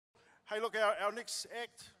Hey, look, our next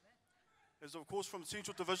act is, of course, from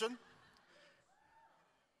Central Division.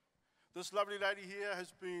 This lovely lady here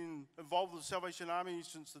has been involved with the Salvation Army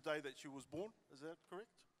since the day that she was born. Is that correct?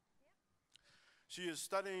 Yeah. She is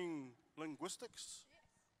studying linguistics. Yes.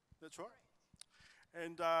 That's right.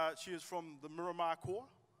 And she is from the Miramar Corps.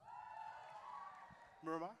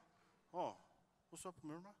 Miramar? Oh, what's up,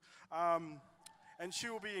 Miramar? And she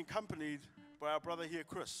will be accompanied by our brother here,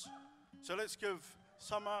 Kris. So let's give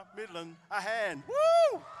Summer Medland a hand.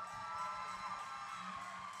 Woo!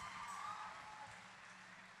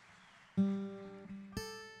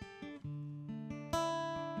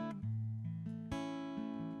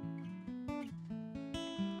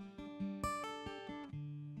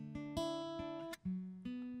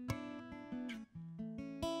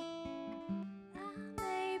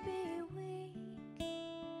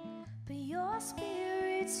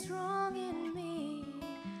 Spirit strong in me,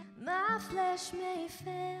 my flesh may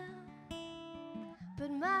fail,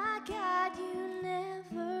 but my God, you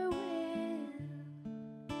never will.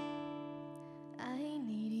 I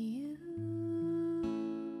need you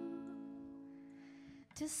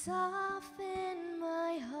to soften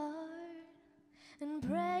my heart and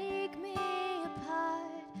break me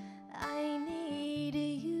apart. I need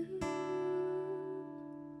you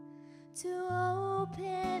to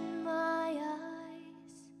open my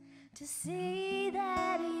eyes to see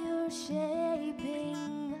that you're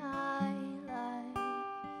shaping my life.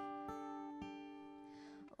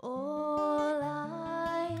 All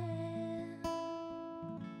I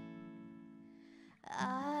am,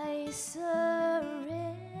 I surrender.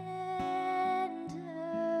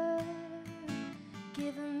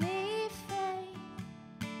 Give me faith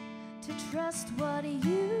to trust what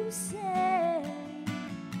you say,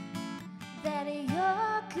 that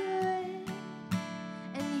you're good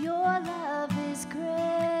and your love is great.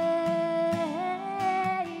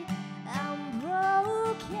 I'm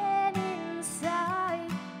broken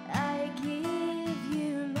inside, I give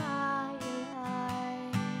you my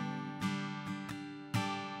life.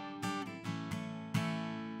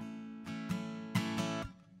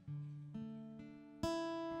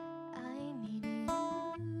 I need you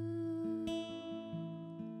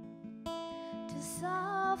to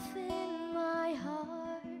soften my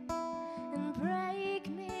heart and break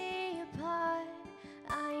me apart.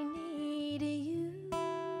 I need you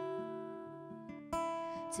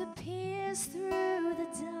to pierce through the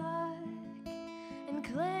dark and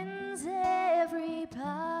cleanse every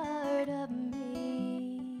part of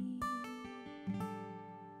me.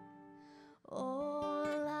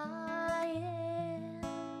 All I am,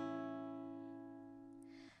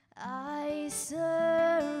 I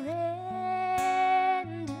surrender.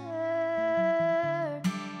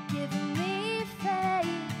 Give me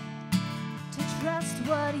faith to trust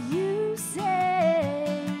what you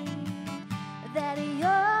say, that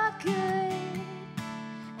you're good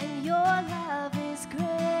and your love is great.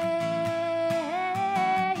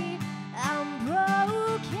 I'm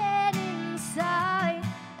broken inside,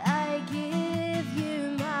 I give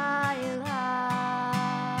you my life.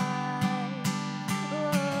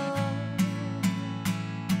 Oh.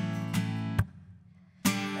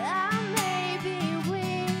 I may be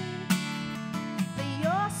weak, but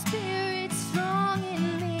your spirit's strong in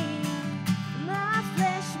me. My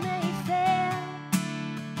flesh may fail,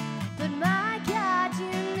 but my God,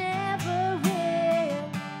 you never will.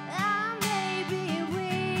 I may be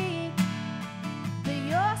weak, but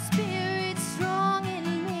your spirit's strong in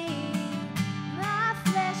me. My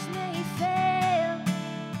flesh may fail,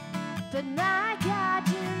 but my God,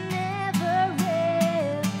 you never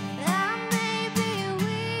will. I may be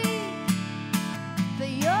weak, but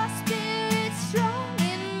your spirit's strong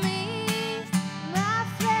in me. My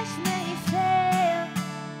flesh may fail,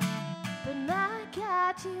 but my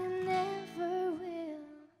God, you never will.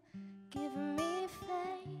 Give me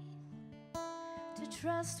faith to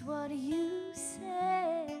trust what you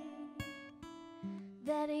say,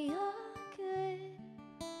 that you're good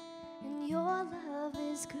and your love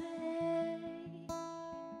is great.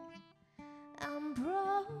 I'm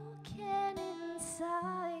broken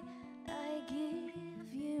inside, I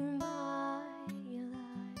give you my life.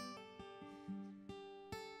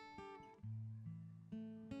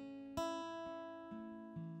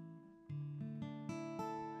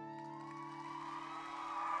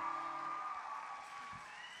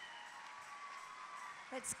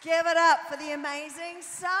 Let's give it up for the amazing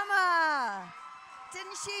Summer.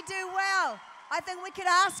 Didn't she do well? I think we could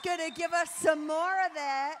ask her to give us some more of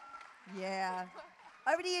that. Yeah.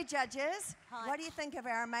 Over to you, judges. Hi. What do you think of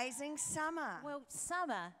our amazing Summer? Well,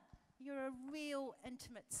 Summer, you're a real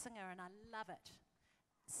intimate singer and I love it.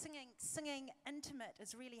 singing intimate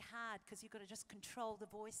is really hard because you've got to just control the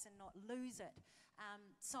voice and not lose it.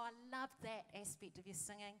 So I loved that aspect of your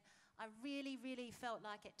singing. I really, really felt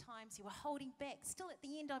like at times you were holding back. Still at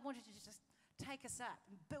the end I wanted you to just take us up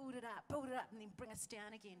and build it up, and then bring us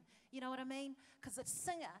down again. You know what I mean? Because a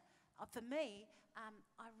singer, for me,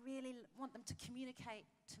 I really want them to communicate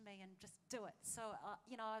to me and just do it. So,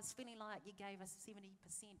 you know, I was feeling like you gave us 70%,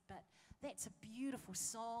 but that's a beautiful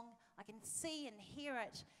song. I can see and hear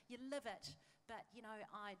it. You live it. But, you know,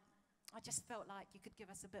 I just felt like you could give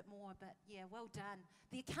us a bit more. But, yeah, well done.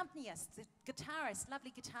 The accompanist, the guitarist,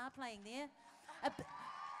 lovely guitar playing there.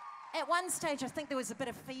 At one stage, I think there was a bit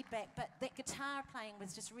of feedback, but that guitar playing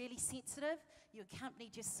was just really sensitive. You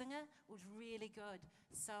accompanied your singer. It was really good.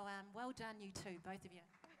 So well done, you two, both of you.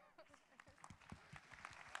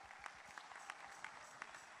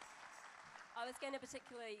 I was going to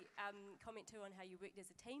particularly comment too on how you worked as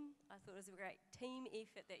a team. I thought it was a great team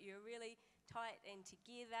effort, that you were really tight and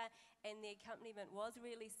together, and the accompaniment was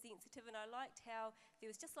really sensitive, and I liked how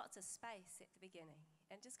there was just lots of space at the beginning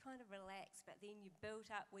and just kind of relaxed, but then you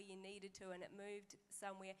built up where you needed to and it moved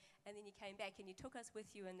somewhere, and then you came back and you took us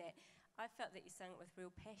with you in that. I felt that you sang it with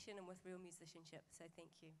real passion and with real musicianship, so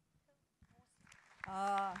thank you.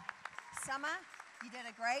 Oh, Summer, you did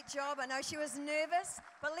a great job. I know she was nervous,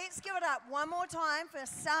 but let's give it up one more time for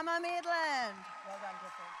Summer Medland. Well done,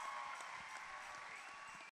 Griffin.